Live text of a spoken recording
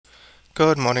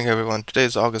Good morning, everyone. Today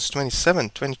is August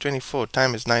 27th, 2024.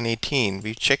 Time is 9:18.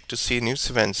 We check to see news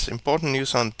events, important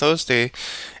news on Thursday,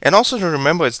 and also to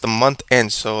remember it's the month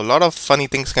end, so a lot of funny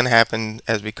things can happen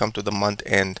as we come to the month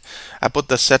end. I put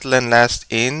the settle and last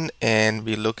in, and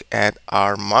we look at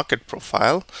our market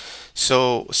profile.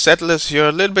 So settle is here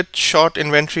a little bit short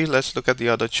inventory. Let's look at the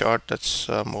other chart. That's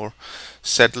more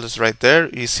settle is right there.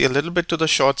 You see a little bit to the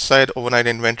short side overnight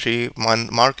inventory.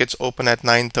 Markets open at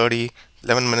 9:30.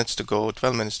 11 minutes to go,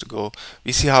 12 minutes to go.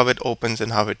 We see how it opens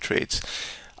and how it trades.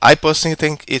 I personally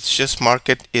think it's just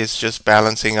market is just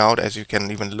balancing out, as you can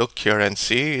even look here and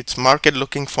see. It's market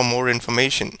looking for more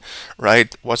information,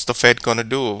 right? What's the Fed going to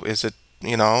do? Is it,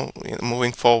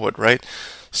 moving forward, right?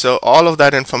 So all of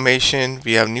that information,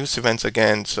 we have news events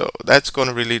again. So that's going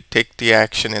to really take the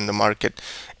action in the market.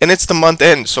 And it's the month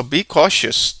end, so be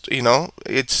cautious.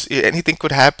 It's anything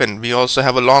could happen. We also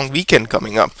have a long weekend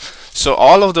coming up. So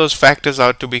all of those factors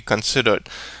are to be considered.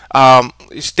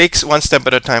 It takes one step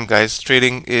at a time, guys.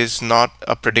 Trading is not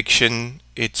a prediction,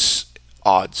 it's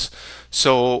odds.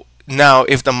 So now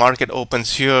if the market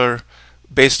opens here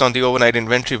based on the overnight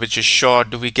inventory, which is short,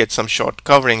 do we get some short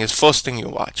covering is first thing you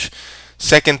watch.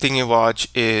 Second thing you watch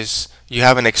is you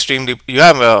have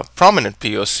a prominent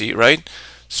POC, right?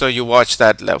 So you watch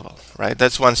that level, right?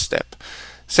 That's one step.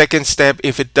 Second step,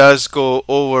 if it does go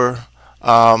over,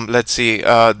 let's see,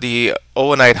 the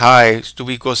overnight high, do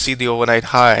we go see the overnight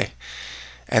high?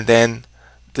 And then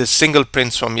the single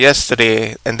prints from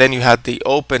yesterday, and then you had the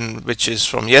open, which is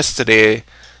from yesterday,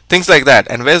 things like that.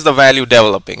 And where's the value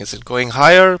developing? Is it going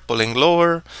higher, pulling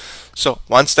lower? So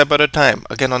one step at a time.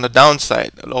 Again, on the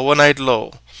downside, overnight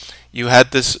low. You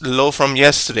had this low from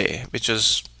yesterday, which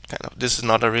is this is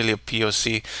not really a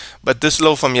POC, but this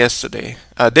low from yesterday,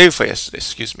 day before yesterday,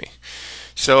 excuse me.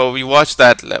 So we watch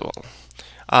that level.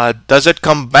 Does it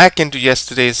come back into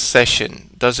yesterday's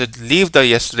session? Does it leave the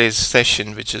yesterday's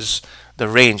session, which is the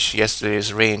range,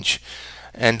 yesterday's range?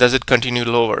 And does it continue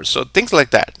lower? So things like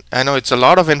that. I know it's a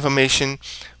lot of information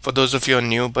for those of you who are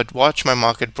new, but watch my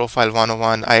market profile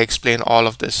 101. I explain all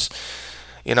of this,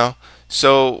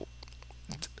 So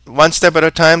one step at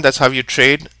a time, that's how you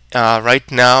trade. Right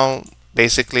now,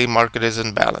 basically, market is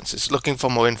in balance. It's looking for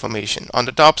more information. On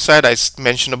the top side, I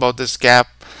mentioned about this gap.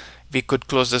 We could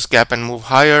close this gap and move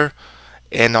higher.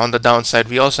 And on the downside,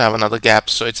 we also have another gap.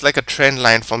 So it's like a trend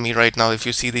line for me right now. If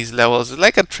you see these levels, it's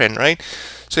like a trend, right?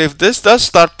 So if this does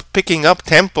start picking up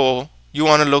tempo, you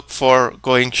want to look for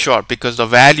going short because the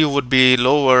value would be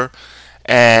lower.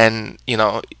 And,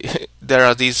 there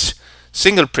are these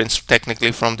single prints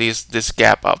technically from this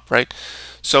gap up, right?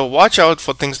 So watch out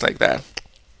for things like that.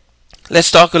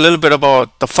 Let's talk a little bit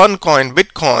about the fun coin,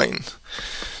 Bitcoin.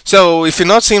 So if you've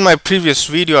not seen my previous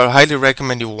video, I highly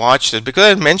recommend you watch it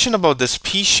because I mentioned about this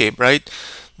P shape, right?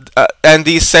 And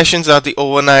these sessions are the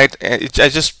overnight. I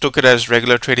just took it as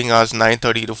regular trading hours,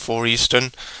 9:30 to 4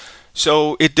 Eastern.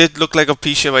 So it did look like a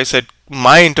P shape. I said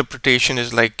my interpretation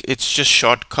is like it's just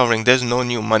short covering. There's no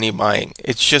new money buying.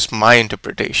 It's just my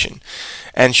interpretation.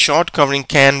 And short covering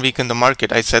can weaken the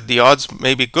market. I said the odds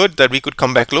may be good that we could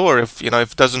come back lower if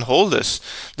if it doesn't hold this.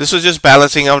 This was just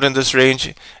balancing out in this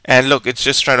range. And look, it's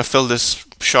just trying to fill this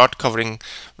short covering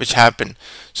which happened.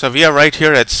 So we are right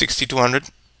here at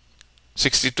 6,200,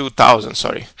 62,000,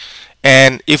 sorry.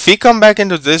 And if we come back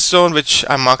into this zone, which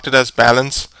I marked it as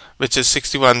balance, which is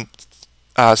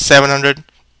 61,700,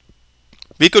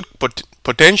 we could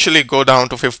potentially go down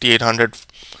to 5,800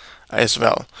 as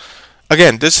well.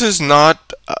 Again, this is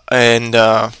not an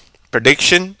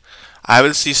prediction. I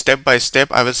will see step by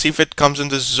step. I will see if it comes in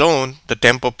this zone, the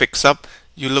tempo picks up,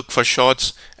 you look for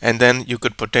shorts, and then you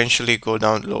could potentially go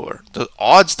down lower. The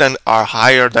odds then are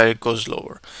higher that it goes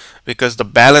lower because the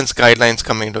balance guidelines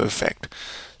come into effect.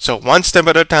 So one step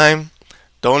at a time.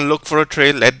 Don't look for a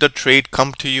trade. Let the trade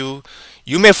come to you.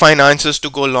 You may find answers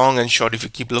to go long and short if you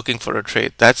keep looking for a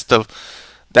trade. That's the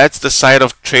side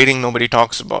of trading nobody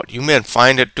talks about. You may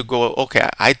find it to go, okay,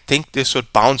 I think this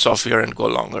would bounce off here and go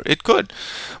longer. It could.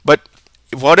 But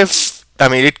what if,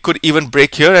 it could even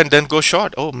break here and then go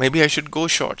short. Oh, maybe I should go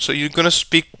short. So you're going to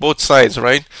speak both sides,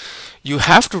 right? You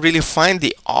have to really find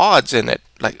the odds in it.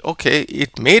 Like, okay,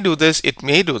 it may do this, it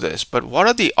may do this, but what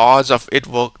are the odds of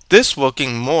this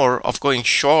working more of going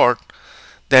short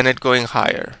than it going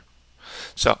higher?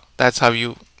 So that's how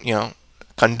you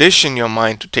condition your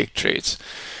mind to take trades.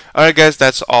 Alright guys,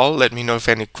 that's all. Let me know if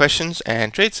any questions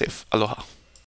and trade safe. Aloha.